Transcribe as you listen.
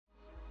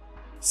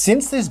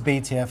Since this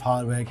BTF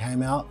hardware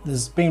came out,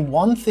 there's been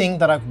one thing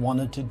that I've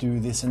wanted to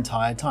do this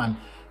entire time,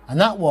 and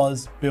that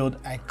was build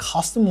a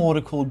custom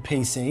water-cooled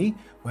PC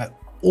where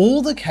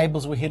all the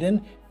cables were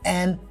hidden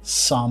and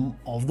some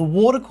of the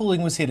water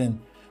cooling was hidden.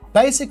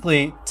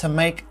 Basically, to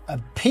make a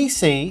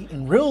PC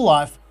in real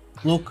life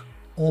look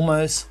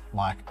almost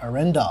like a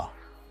render.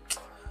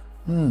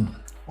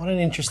 What an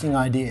interesting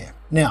idea.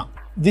 Now,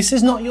 this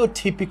is not your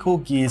typical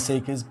Gear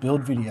Seekers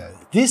build video.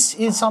 This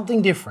is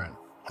something different.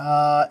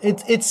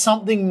 It's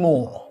something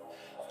more.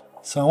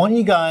 So I want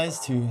you guys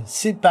to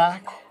sit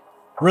back,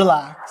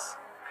 relax,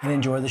 and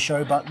enjoy the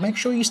show, but make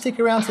sure you stick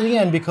around to the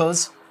end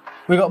because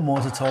we've got more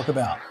to talk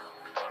about.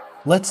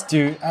 Let's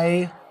do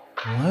a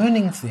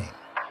learning thing.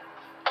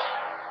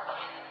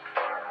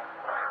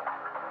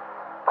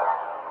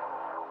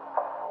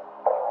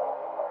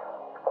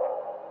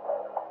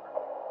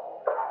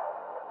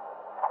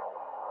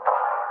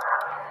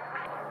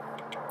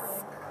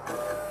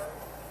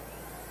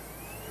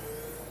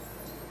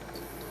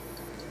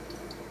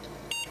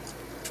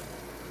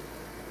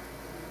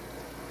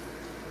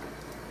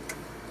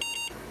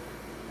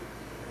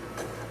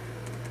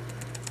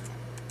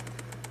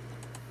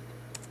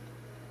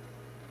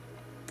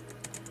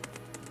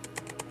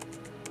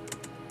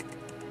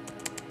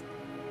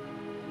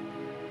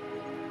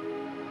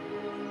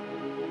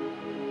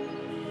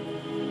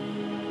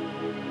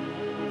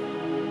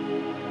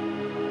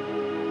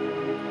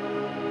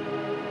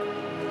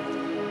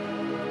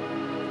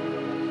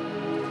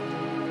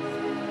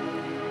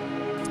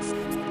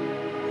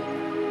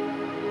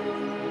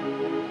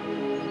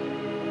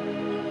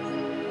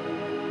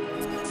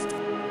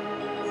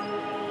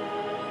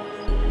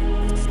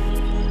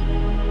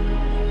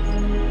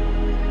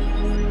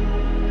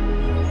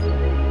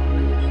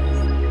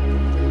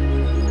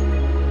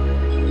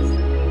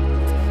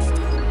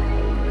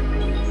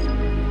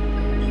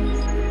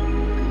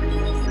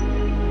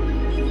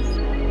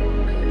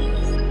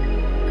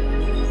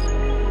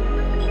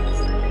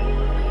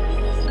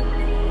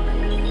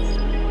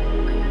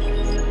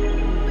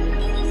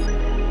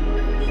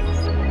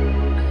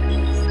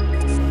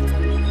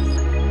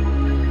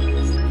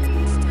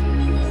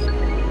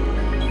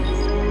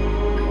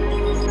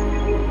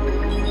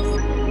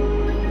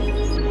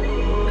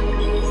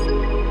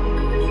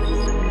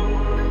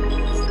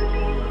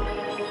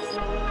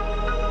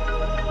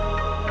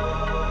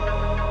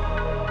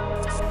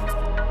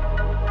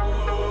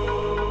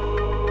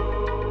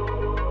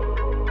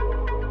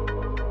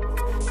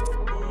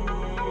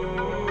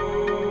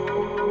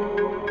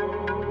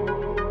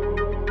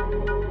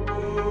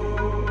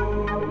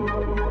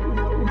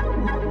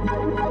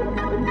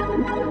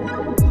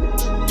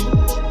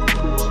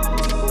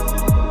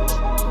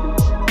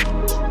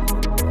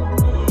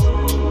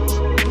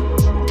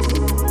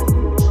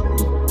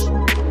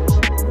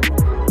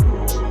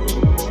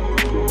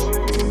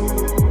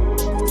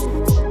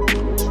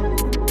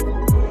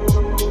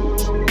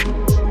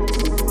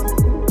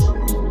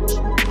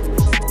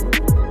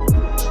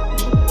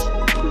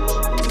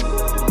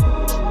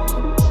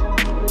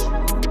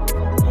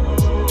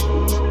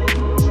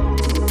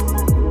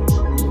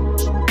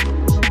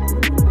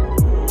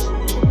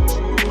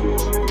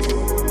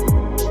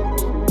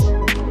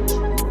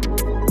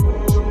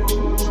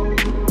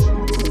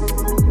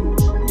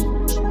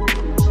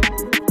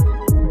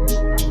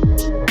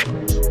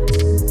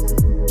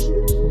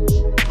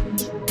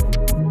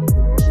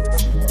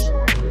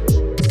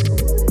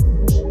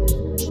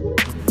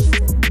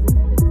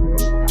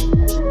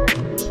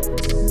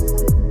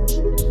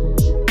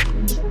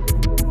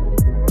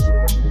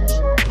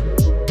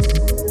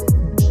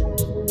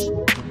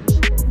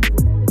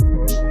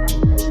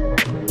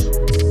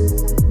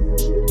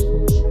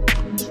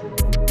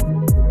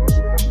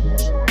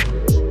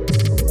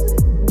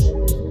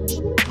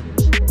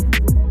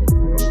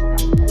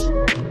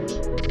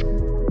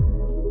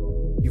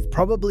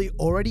 Probably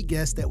already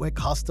guessed that we're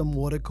custom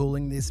water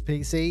cooling this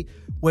PC.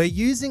 We're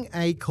using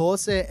a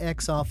Corsair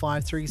XR5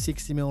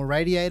 360mm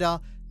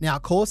radiator. Now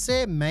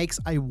Corsair makes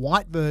a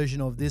white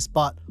version of this,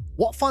 but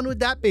what fun would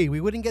that be?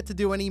 We wouldn't get to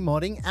do any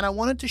modding, and I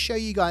wanted to show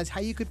you guys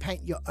how you could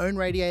paint your own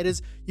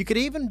radiators. You could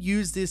even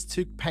use this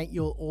to paint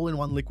your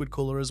all-in-one liquid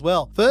cooler as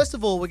well. First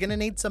of all, we're gonna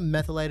need some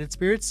methylated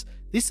spirits.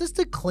 This is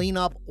to clean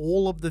up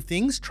all of the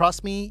things.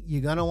 Trust me,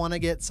 you're gonna wanna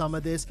get some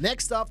of this.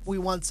 Next up, we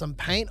want some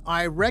paint.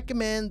 I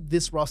recommend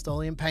this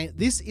Rust-Oleum paint.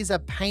 This is a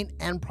paint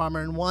and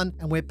primer in one,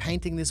 and we're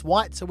painting this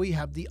white, so we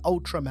have the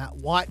ultra matte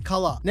white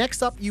color.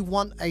 Next up, you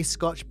want a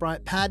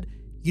Scotch-Brite pad.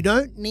 You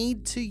don't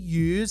need to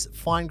use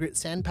fine grit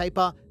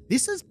sandpaper.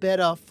 This is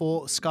better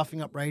for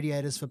scuffing up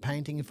radiators for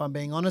painting, if I'm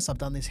being honest. I've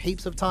done this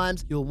heaps of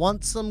times. You'll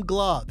want some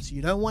gloves.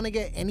 You don't want to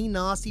get any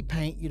nasty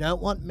paint. You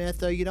don't want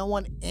metho. You don't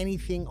want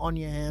anything on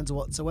your hands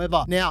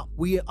whatsoever. Now,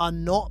 we are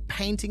not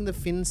painting the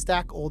fin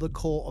stack or the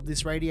core of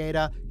this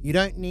radiator. You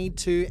don't need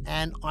to,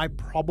 and I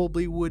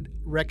probably would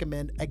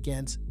recommend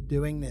against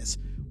doing this.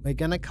 we're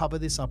going to cover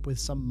this up with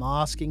some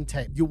masking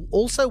tape. You'll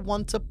also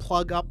want to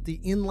plug up the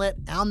inlet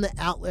and the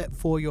outlet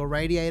for your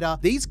radiator.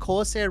 These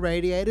Corsair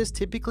radiators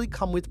typically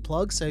come with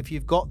plugs, so if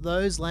you've got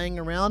those laying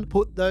around,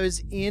 put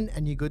those in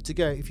and you're good to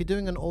go. If you're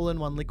doing an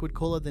all-in-one liquid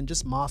cooler, then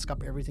just mask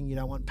up everything you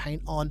don't want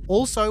paint on.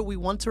 Also, we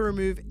want to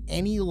remove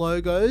any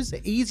logos.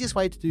 The easiest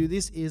way to do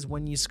this is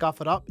when you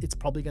scuff it up, it's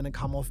probably going to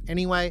come off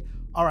anyway.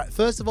 All right,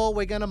 first of all,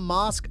 we're going to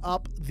mask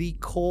up the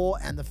core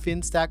and the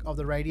fin stack of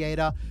the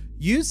radiator.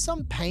 Use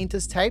some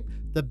painter's tape.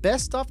 The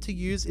best stuff to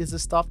use is the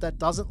stuff that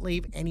doesn't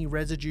leave any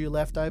residue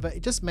left over.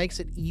 It just makes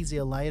it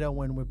easier later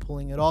when we're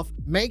pulling it off.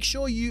 Make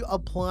sure you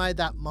apply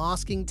that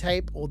masking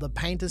tape or the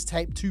painter's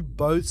tape to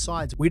both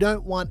sides. We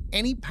don't want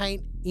any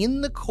paint in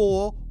the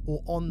core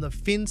or on the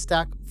fin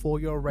stack for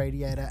your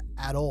radiator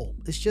at all.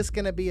 It's just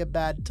going to be a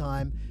bad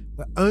time.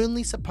 We're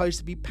only supposed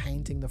to be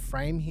painting the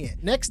frame here.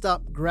 Next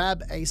up,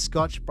 grab a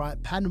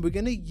Scotch-Brite pad and we're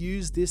going to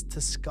use this to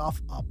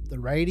scuff up the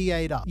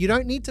radiator. You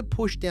don't need to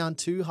push down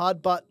too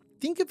hard, but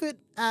think of it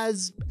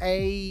as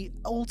an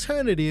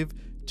alternative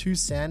to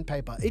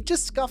sandpaper. It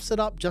just scuffs it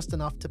up just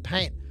enough to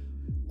paint.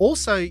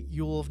 Also,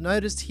 you'll have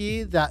noticed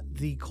here that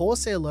the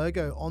Corsair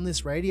logo on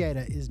this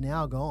radiator is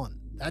now gone.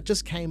 That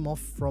just came off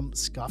from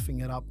scuffing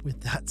it up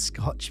with that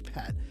Scotch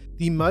pad.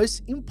 The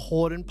most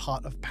important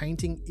part of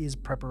painting is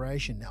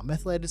preparation. Now,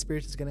 methylated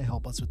spirit is going to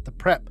help us with the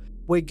prep.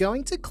 We're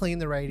going to clean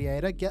the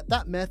radiator, get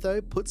that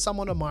metho, put some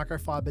on a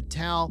microfiber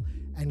towel,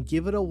 and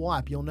give it a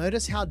wipe. You'll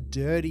notice how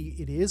dirty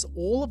it is.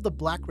 All of the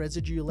black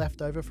residue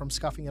left over from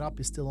scuffing it up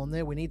is still on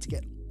there. We need to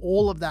get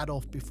all of that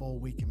off before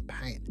we can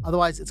paint.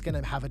 Otherwise, it's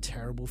going to have a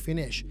terrible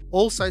finish.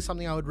 Also,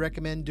 something I would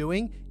recommend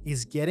doing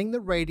is getting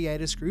the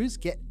radiator screws,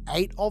 get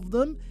 8 of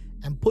them,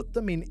 and put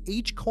them in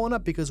each corner,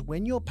 because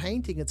when you're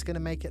painting, it's going to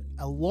make it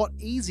a lot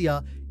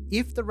easier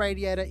if the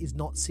radiator is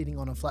not sitting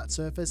on a flat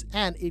surface,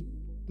 and it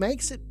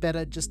makes it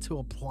better just to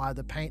apply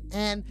the paint,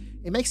 and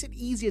it makes it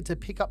easier to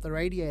pick up the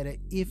radiator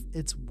if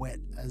it's wet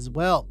as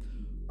well.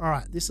 All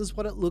right, this is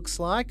what it looks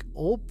like,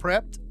 all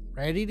prepped,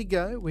 ready to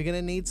go. We're going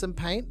to need some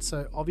paint,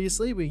 so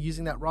obviously we're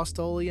using that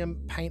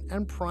Rust-Oleum paint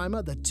and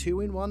primer, the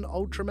 2-in-1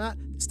 Ultra Matte.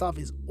 This stuff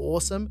is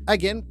awesome.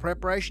 Again,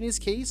 preparation is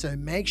key, so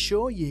make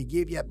sure you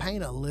give your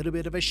paint a little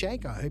bit of a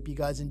shake. I hope you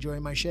guys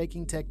enjoy my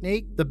shaking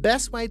technique. The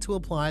best way to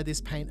apply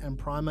this paint and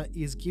primer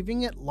is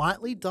giving it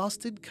lightly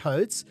dusted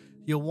coats.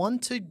 You'll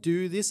want to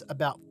do this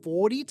about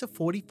 40 to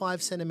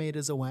 45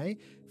 centimeters away.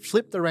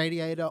 Flip the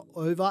radiator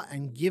over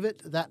and give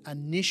it that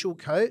initial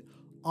coat.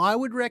 I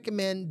would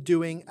recommend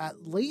doing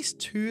at least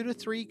 2 to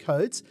 3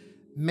 coats.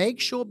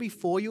 Make sure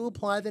before you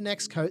apply the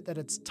next coat that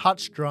it's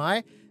touch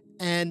dry,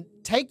 and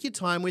take your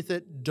time with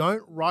it.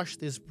 Don't rush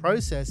this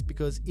process,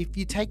 because if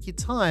you take your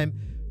time,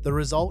 the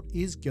result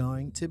is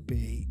going to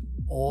be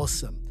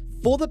awesome.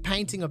 For the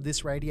painting of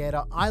this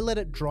radiator, I let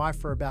it dry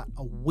for about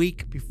a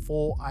week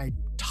before I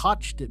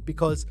touched it,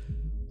 because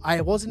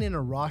I wasn't in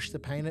a rush to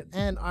paint it,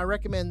 and I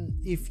recommend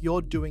if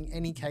you're doing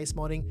any case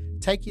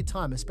modding, take your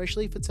time,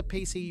 especially if it's a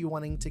PC you're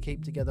wanting to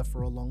keep together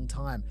for a long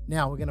time.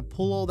 Now we're going to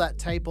pull all that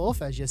tape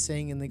off, as you're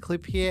seeing in the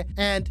clip here,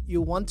 and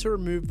you'll want to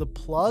remove the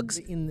plugs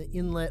in the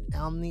inlet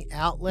and the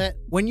outlet.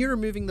 When you're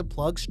removing the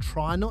plugs,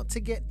 try not to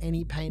get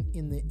any paint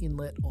in the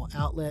inlet or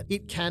outlet.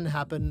 It can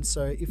happen,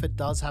 so if it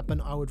does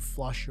happen, I would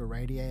flush your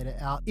radiator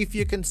out. If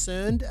you're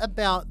concerned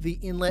about the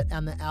inlet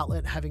and the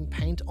outlet having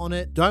paint on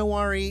it, don't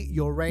worry,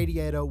 your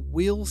radiator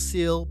will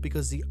seal,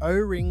 because the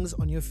O-rings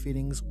on your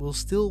fittings will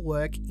still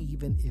work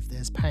even if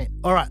there's paint.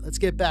 All right, let's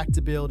get back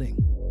to building.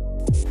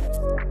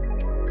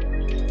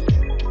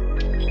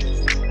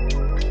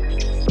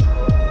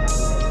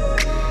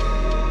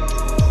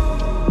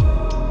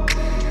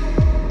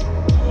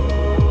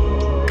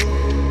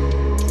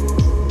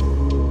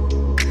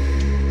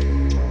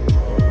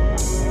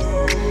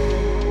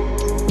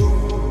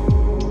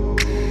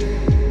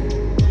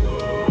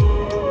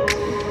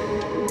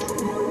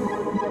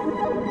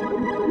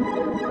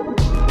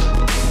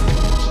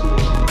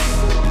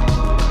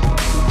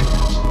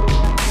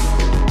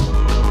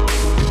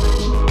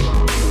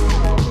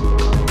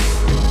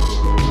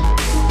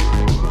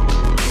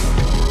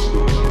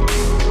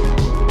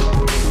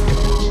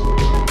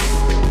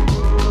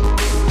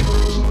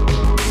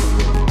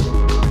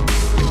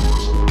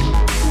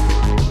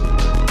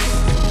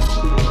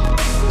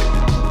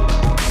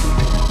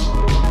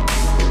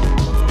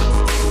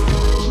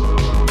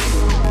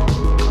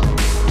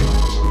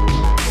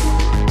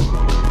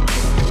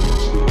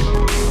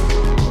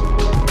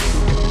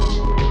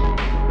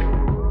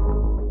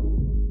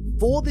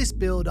 For this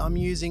build, I'm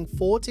using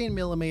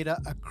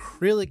 14mm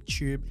acrylic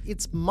tube.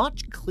 It's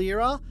much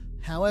clearer.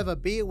 However,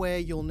 be aware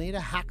you'll need a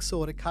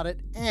hacksaw to cut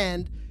it,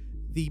 and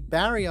the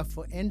barrier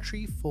for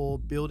entry for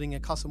building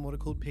a custom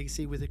water-cooled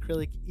PC with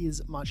acrylic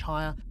is much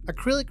higher.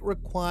 Acrylic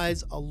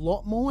requires a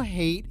lot more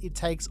heat, it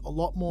takes a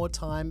lot more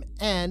time,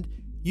 and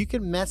you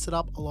can mess it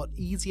up a lot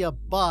easier,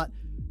 but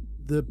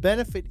the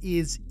benefit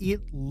is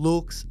it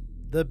looks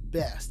the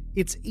best.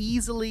 It's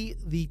easily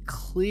the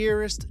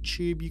clearest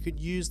tube you could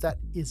use that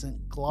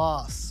isn't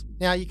glass.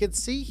 Now you can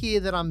see here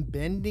that I'm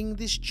bending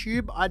this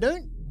tube. I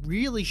don't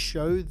really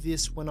show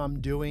this when I'm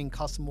doing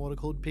custom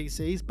water-cooled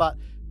PCs, but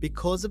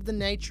because of the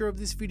nature of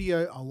this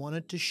video, I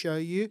wanted to show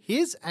you.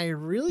 Here's a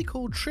really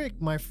cool trick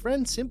my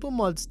friend Simple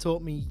Mods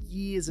taught me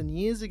years and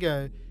years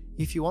ago.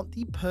 If you want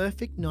the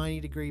perfect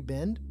 90-degree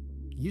bend,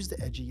 use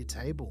the edge of your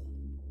table.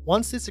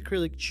 Once this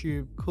acrylic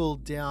tube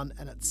cooled down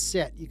and it's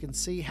set, you can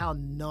see how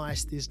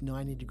nice this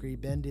 90-degree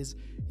bend is.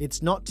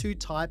 It's not too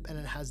tight and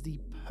it has the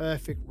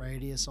perfect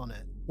radius on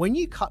it. When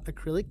you cut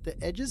acrylic,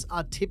 the edges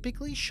are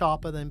typically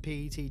sharper than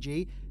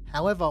PETG.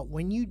 However,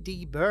 when you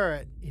deburr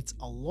it, it's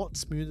a lot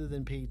smoother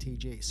than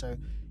PETG. So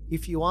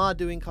if you are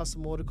doing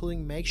custom water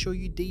cooling, make sure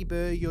you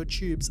deburr your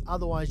tubes,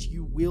 otherwise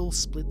you will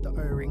split the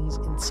O-rings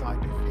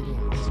inside your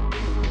fittings.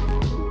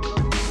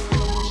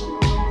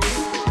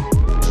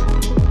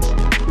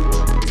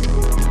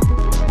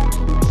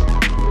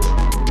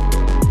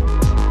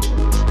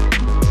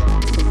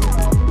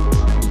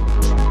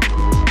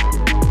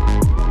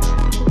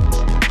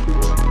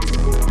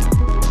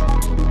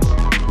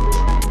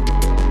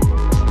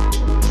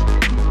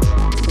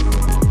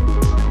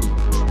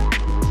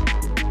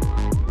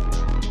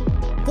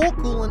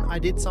 I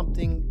did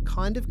something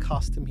kind of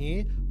custom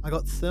here. I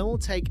got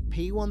Thermaltake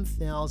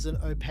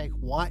P1000 opaque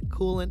white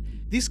coolant.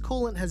 This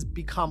coolant has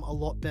become a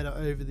lot better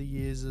over the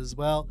years as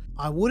well.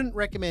 I wouldn't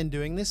recommend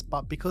doing this,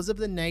 but because of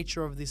the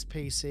nature of this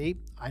PC,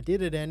 I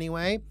did it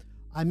anyway.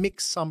 I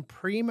mixed some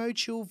Primo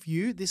Chill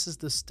View, this is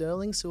the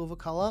sterling silver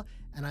color,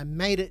 and I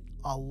made it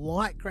a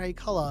light gray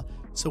color,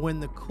 so when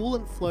the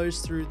coolant flows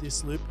through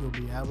this loop, you'll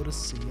be able to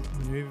see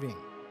it moving.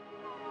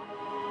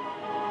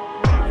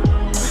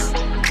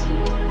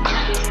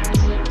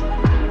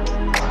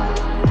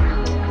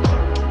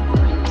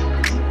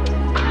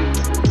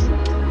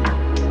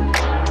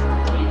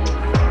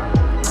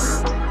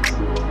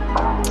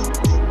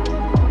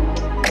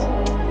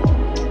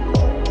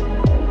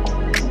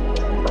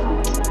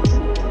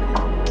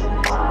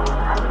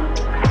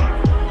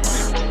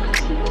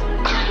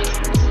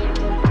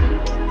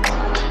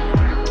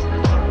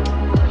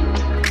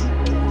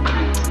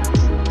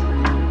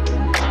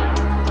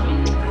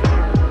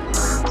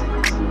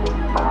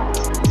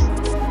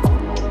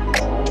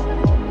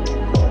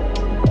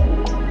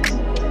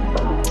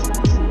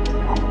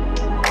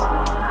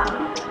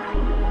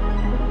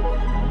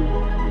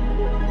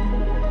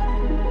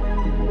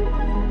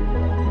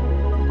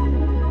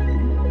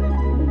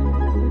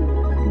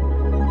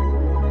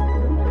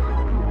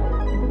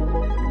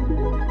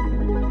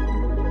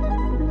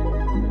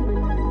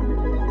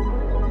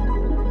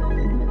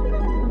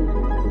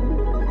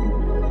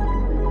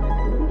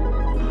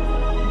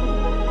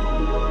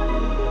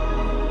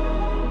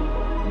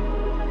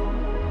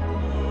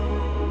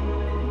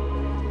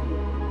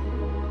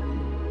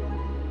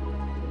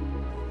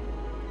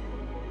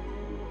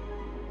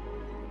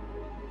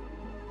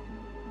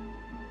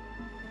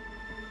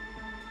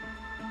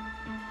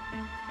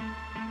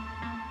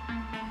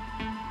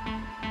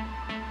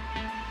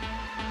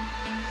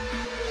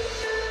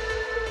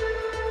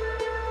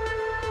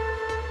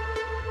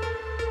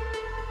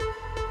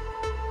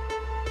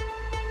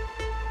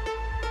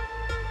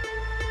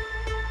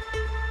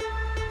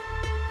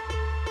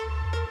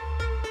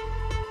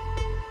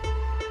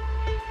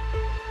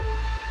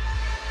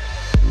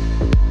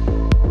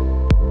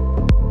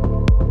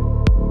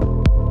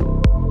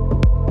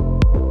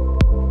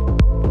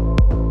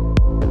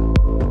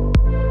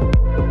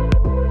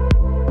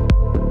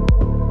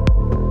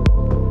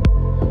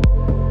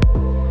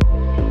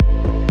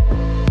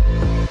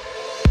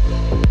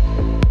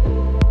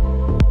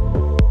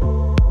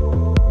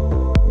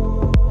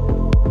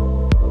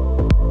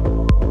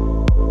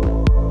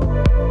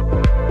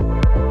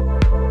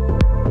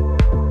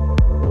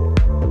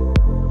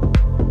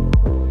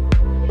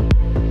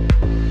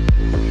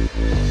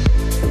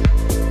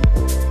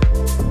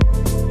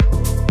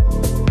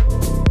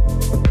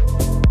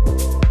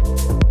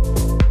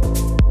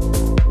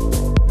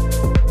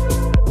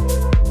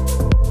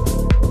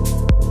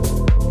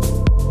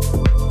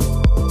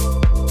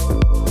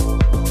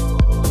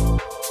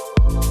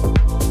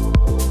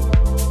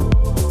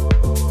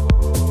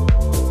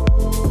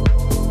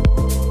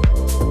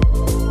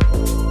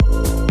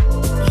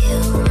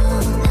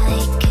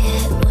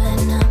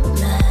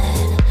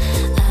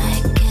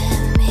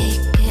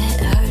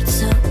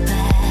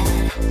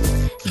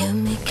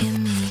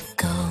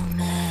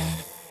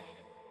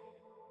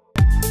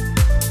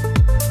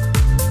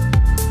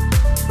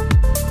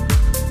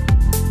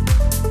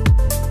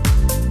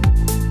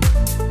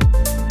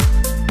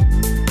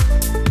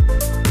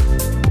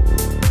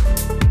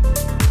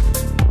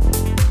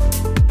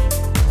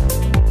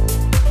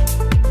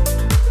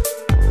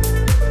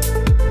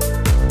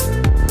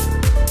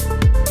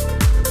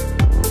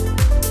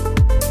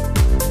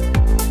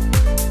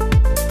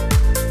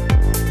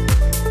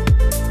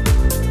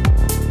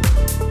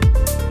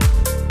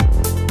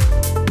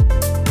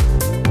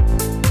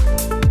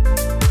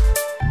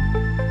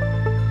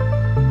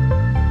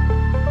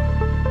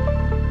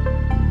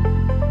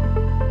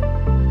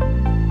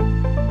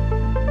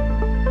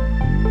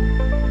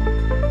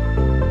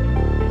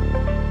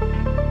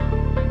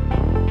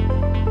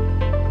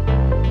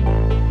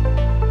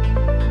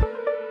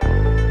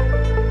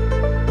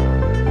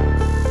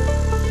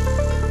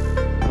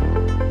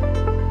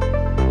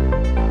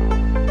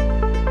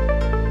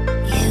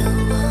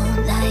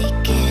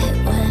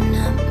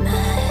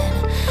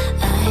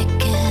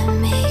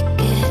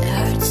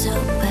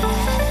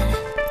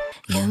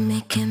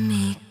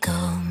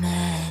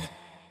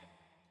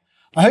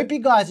 I hope you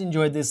guys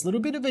enjoyed this little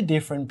bit of a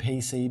different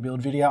PC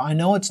build video. I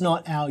know it's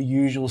not our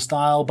usual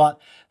style, but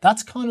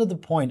that's kind of the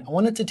point. I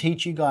wanted to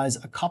teach you guys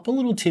a couple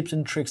little tips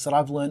and tricks that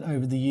I've learned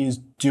over the years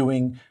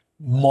doing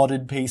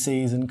modded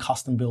PCs and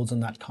custom builds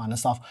and that kind of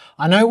stuff.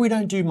 I know we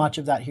don't do much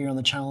of that here on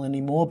the channel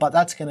anymore, but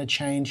that's going to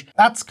change.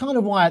 That's kind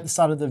of why at the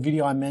start of the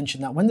video I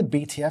mentioned that when the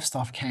BTF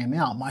stuff came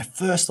out, my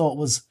first thought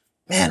was,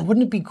 man,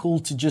 wouldn't it be cool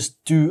to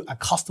just do a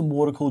custom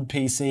water-cooled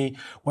PC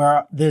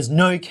where there's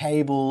no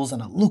cables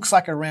and it looks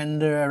like a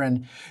render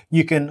and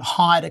you can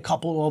hide a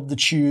couple of the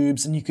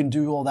tubes and you can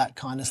do all that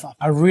kind of stuff.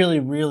 I really,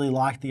 really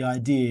like the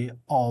idea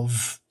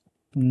of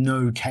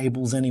no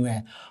cables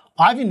anywhere.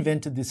 I've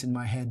invented this in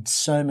my head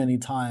so many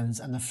times,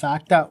 and the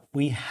fact that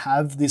we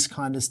have this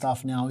kind of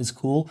stuff now is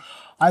cool.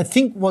 I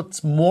think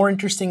what's more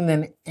interesting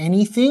than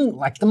anything,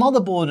 like the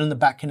motherboard and the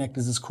back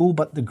connectors is cool,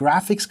 but the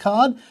graphics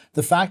card,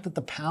 the fact that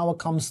the power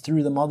comes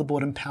through the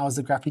motherboard and powers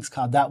the graphics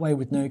card that way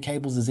with no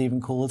cables is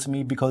even cooler to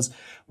me, because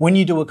when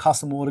you do a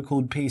custom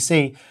water-cooled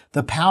PC,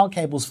 the power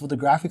cables for the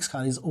graphics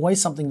card is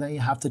always something that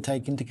you have to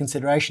take into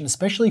consideration,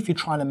 especially if you're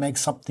trying to make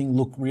something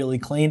look really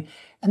clean.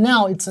 And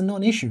now it's a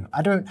non-issue.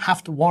 I don't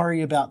have to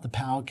worry about the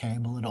power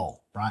cable at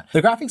all, right?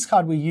 The graphics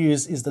card we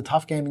use is the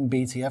Tough Gaming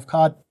BTF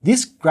card.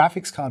 This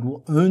graphics card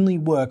will only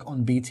work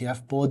on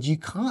BTF boards. You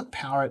can't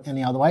power it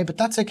any other way, but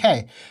that's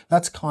okay.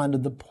 That's kind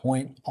of the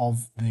point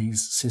of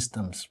these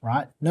systems,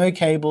 right? No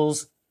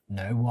cables,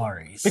 no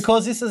worries.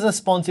 Because this is a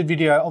sponsored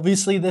video,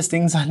 obviously there's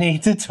things I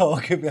need to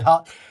talk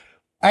about.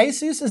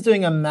 ASUS is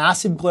doing a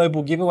massive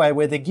global giveaway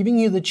where they're giving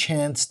you the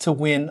chance to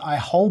win a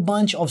whole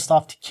bunch of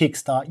stuff to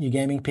kickstart your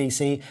gaming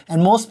PC,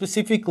 and more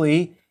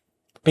specifically,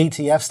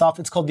 BTF stuff.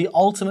 It's called the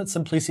Ultimate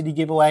Simplicity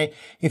Giveaway.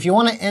 If you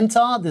want to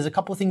enter, there's a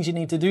couple of things you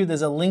need to do.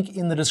 There's a link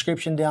in the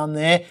description down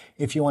there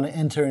if you want to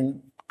enter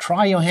and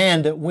try your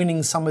hand at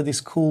winning some of this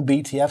cool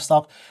BTF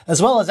stuff.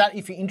 As well as that,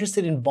 if you're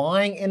interested in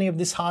buying any of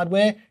this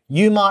hardware,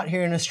 UMart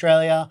here in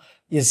Australia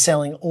is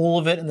selling all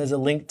of it, and there's a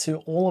link to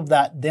all of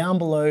that down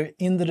below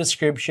in the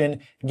description.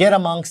 Get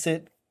amongst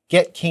it,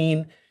 get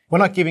keen. We're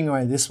not giving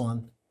away this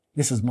one.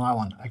 This is my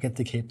one. I get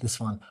to keep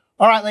this one.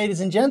 All right, ladies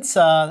and gents,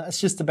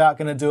 that's just about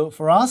gonna do it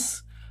for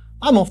us.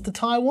 I'm off to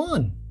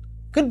Taiwan.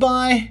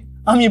 Goodbye.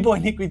 I'm your boy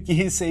Nick with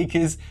Gear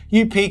Seekers.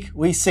 You peek,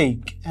 we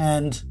seek.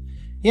 And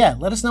yeah,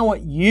 let us know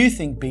what you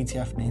think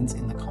BTF means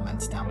in the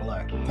comments down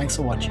below. Thanks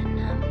for watching.